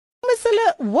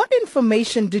Zille, what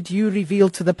information did you reveal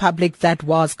to the public that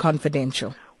was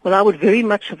confidential? Well, I would very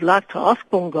much have liked to ask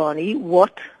Bongani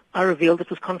what I revealed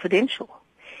that was confidential.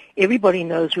 Everybody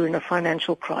knows we're in a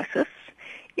financial crisis.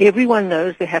 Everyone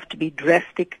knows there have to be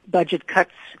drastic budget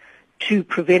cuts to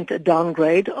prevent a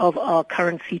downgrade of our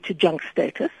currency to junk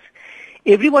status.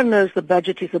 Everyone knows the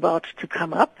budget is about to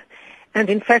come up. And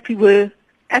in fact, we were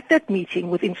at that meeting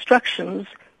with instructions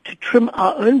to trim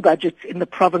our own budgets in the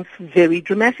province very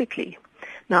dramatically.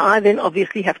 Now, I then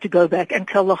obviously have to go back and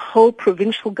tell the whole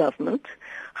provincial government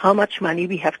how much money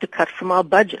we have to cut from our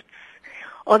budgets.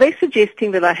 Are they suggesting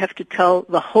that I have to tell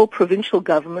the whole provincial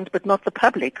government but not the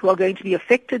public who are going to be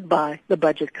affected by the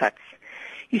budget cuts?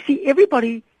 You see,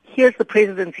 everybody hears the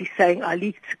presidency saying I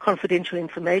leaked confidential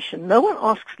information. No one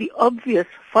asks the obvious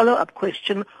follow-up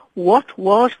question, what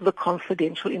was the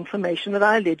confidential information that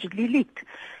I allegedly leaked?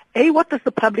 A, what does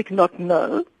the public not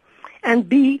know? And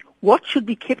B, what should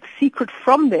be kept secret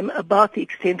from them about the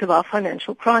extent of our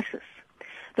financial crisis?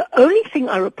 The only thing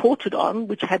I reported on,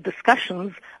 which had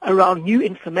discussions around new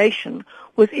information,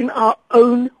 was in our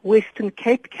own Western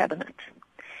Cape cabinet.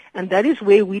 And that is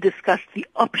where we discussed the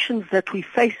options that we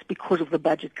face because of the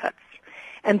budget cuts.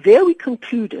 And there we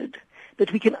concluded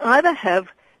that we can either have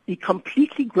the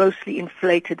completely grossly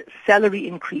inflated salary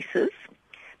increases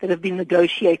that have been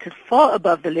negotiated far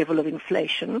above the level of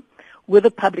inflation with the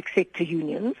public sector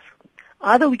unions.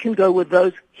 Either we can go with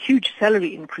those huge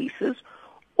salary increases,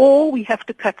 or we have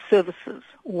to cut services,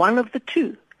 one of the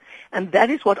two. And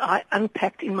that is what I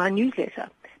unpacked in my newsletter.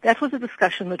 That was a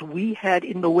discussion that we had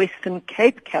in the Western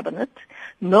Cape Cabinet,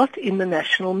 not in the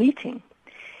national meeting.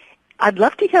 I'd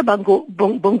love to hear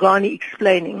Bongani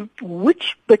explaining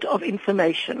which bit of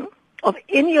information, of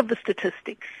any of the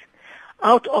statistics,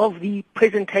 out of the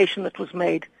presentation that was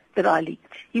made that I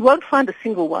leaked. He won't find a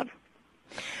single one.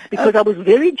 Because I was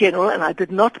very general and I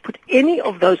did not put any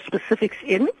of those specifics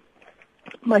in.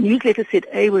 My newsletter said,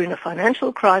 A, we're in a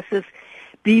financial crisis.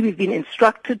 B, we've been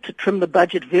instructed to trim the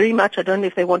budget very much. I don't know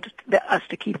if they wanted us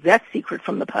to keep that secret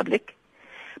from the public.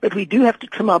 But we do have to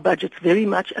trim our budgets very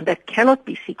much, and that cannot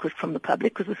be secret from the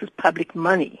public because this is public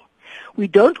money. We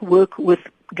don't work with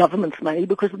government's money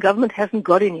because the government hasn't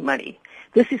got any money.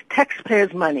 This is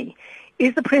taxpayers' money.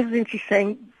 Is the presidency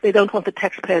saying they don't want the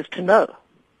taxpayers to know?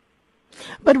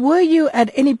 But were you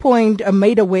at any point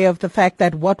made aware of the fact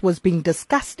that what was being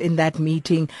discussed in that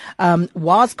meeting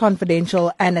was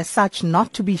confidential and as such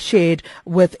not to be shared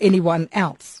with anyone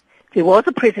else? There was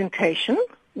a presentation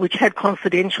which had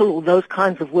confidential or those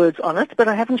kinds of words on it, but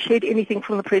I haven't shared anything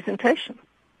from the presentation.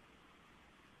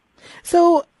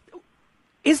 So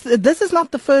this is not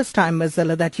the first time, Ms.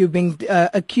 Zille, that you've been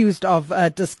accused of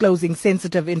disclosing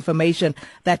sensitive information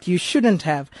that you shouldn't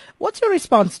have. What's your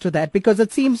response to that? Because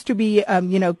it seems to be,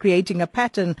 creating a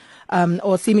pattern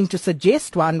or seeming to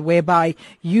suggest one whereby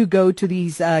you go to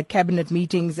these cabinet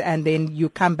meetings and then you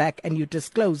come back and you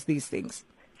disclose these things.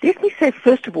 Let me say,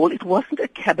 first of all, it wasn't a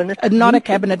cabinet meeting. Not a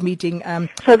cabinet meeting.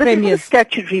 So this is a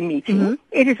statutory meeting. Mm-hmm.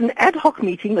 It is an ad hoc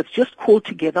meeting that's just called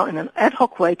together in an ad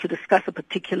hoc way to discuss a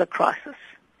particular crisis.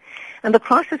 And the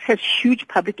crisis has huge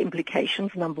public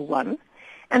implications, number one.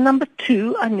 And number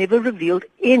two, I never revealed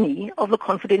any of the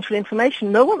confidential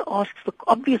information. No one asks the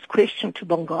obvious question to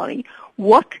Bongani,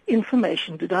 what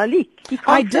information did I leak?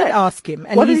 I did ask him,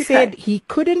 and he said he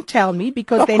couldn't tell me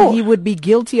because then he would be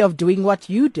guilty of doing what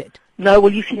you did. No,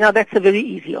 well, you see, now that's a very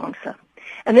easy answer.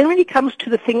 And then when it comes to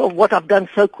the thing of what I've done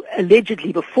so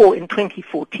allegedly before in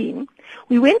 2014,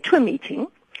 we went to a meeting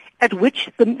at which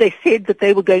they said that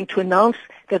they were going to announce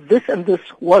that this and this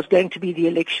was going to be the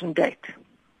election date.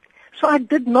 So I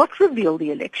did not reveal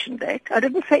the election date. I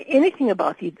didn't say anything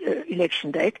about the election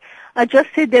date. I just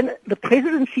said then the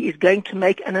presidency is going to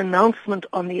make an announcement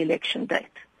on the election date.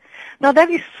 Now that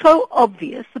is so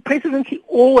obvious. The presidency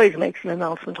always makes an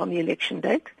announcement on the election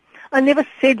date. I never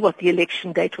said what the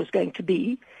election date was going to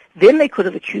be. Then they could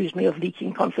have accused me of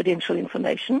leaking confidential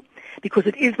information because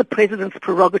it is the president's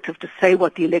prerogative to say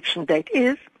what the election date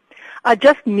is. I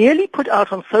just merely put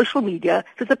out on social media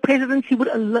that the presidency would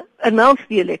announce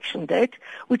the election date,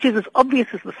 which is as obvious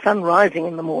as the sun rising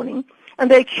in the morning,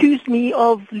 and they accused me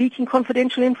of leaking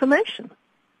confidential information.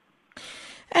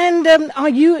 And are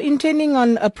you intending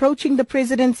on approaching the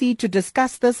presidency to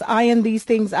discuss this, iron these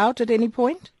things out at any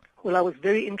point? Well, I was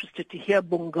very interested to hear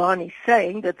Bongani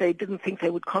saying that they didn't think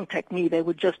they would contact me, they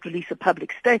would just release a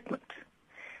public statement.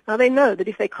 Now, they know that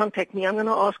if they contact me, I'm going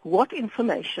to ask what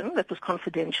information that was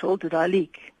confidential did I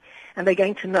leak. And they're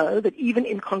going to know that even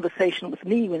in conversation with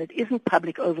me, when it isn't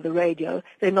public over the radio,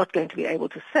 they're not going to be able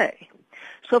to say.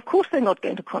 So, of course, they're not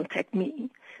going to contact me.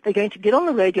 They're going to get on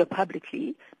the radio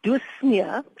publicly, do a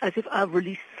smear as if I've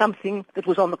released something that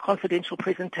was on the confidential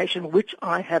presentation, which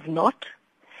I have not,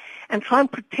 and try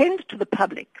and pretend to the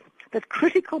public that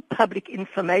critical public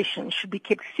information should be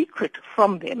kept secret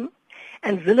from them,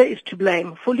 and Zille is to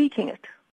blame for leaking it.